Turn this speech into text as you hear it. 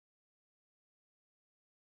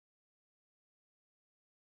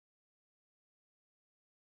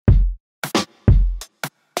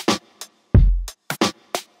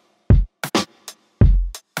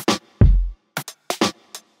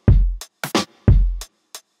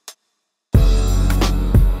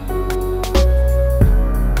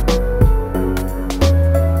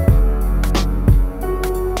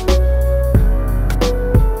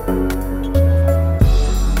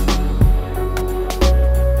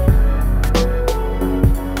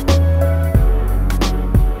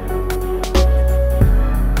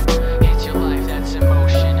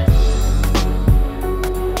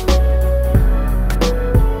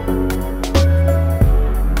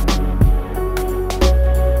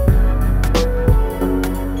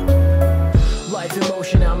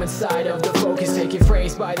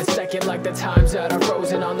like the times that are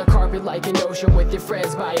frozen on the carpet like an ocean with your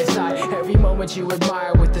friends by your side. Every moment you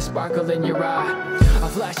admire with the sparkle in your eye. A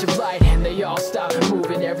flash of light and they all stop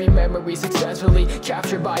moving. Every memory successfully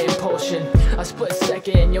captured by impulsion. A split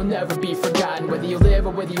second and you'll never be forgotten. Whether you live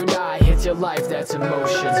or whether you die, it's your life that's in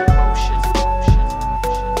motion.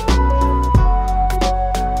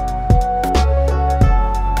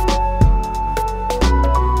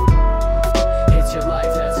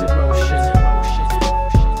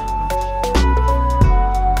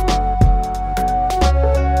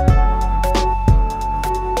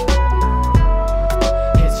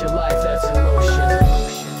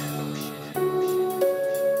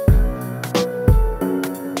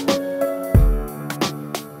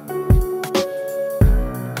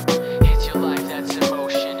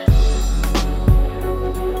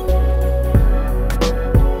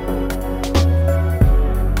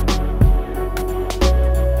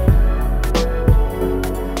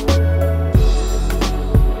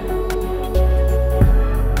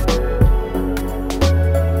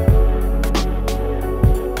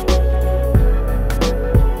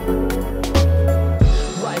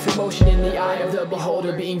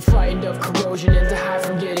 Beholder, being frightened of corrosion and to hide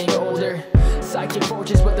from getting older. Psychic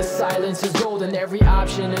fortress, but the silence is golden. Every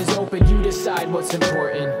option is open, you decide what's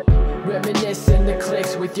important. Reminiscing the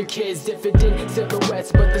clicks with your kids, diffident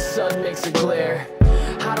silhouettes, but the sun makes a glare.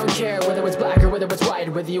 I don't care whether it's black or whether it's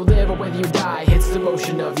white, whether you live or whether you die, it's the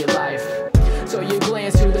motion of your life. So you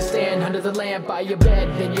glance through the stand under the lamp by your bed,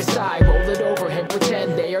 then you sigh, roll it over and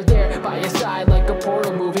pretend they are there by your side like a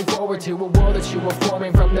portal moving forward to a world that you were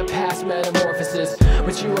forming from the past metamorphosis.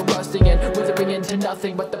 But you are rusting and withering into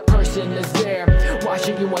nothing, but the person is there,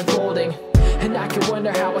 watching you unfolding. And I can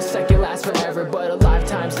wonder how a second lasts forever, but a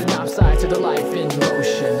lifetime synopsis to the life in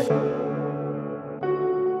motion.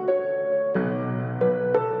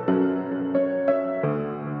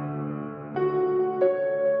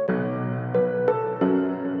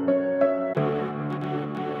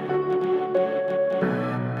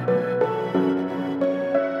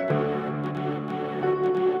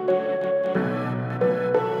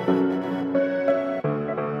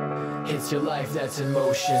 It's your life that's in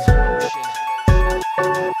motion.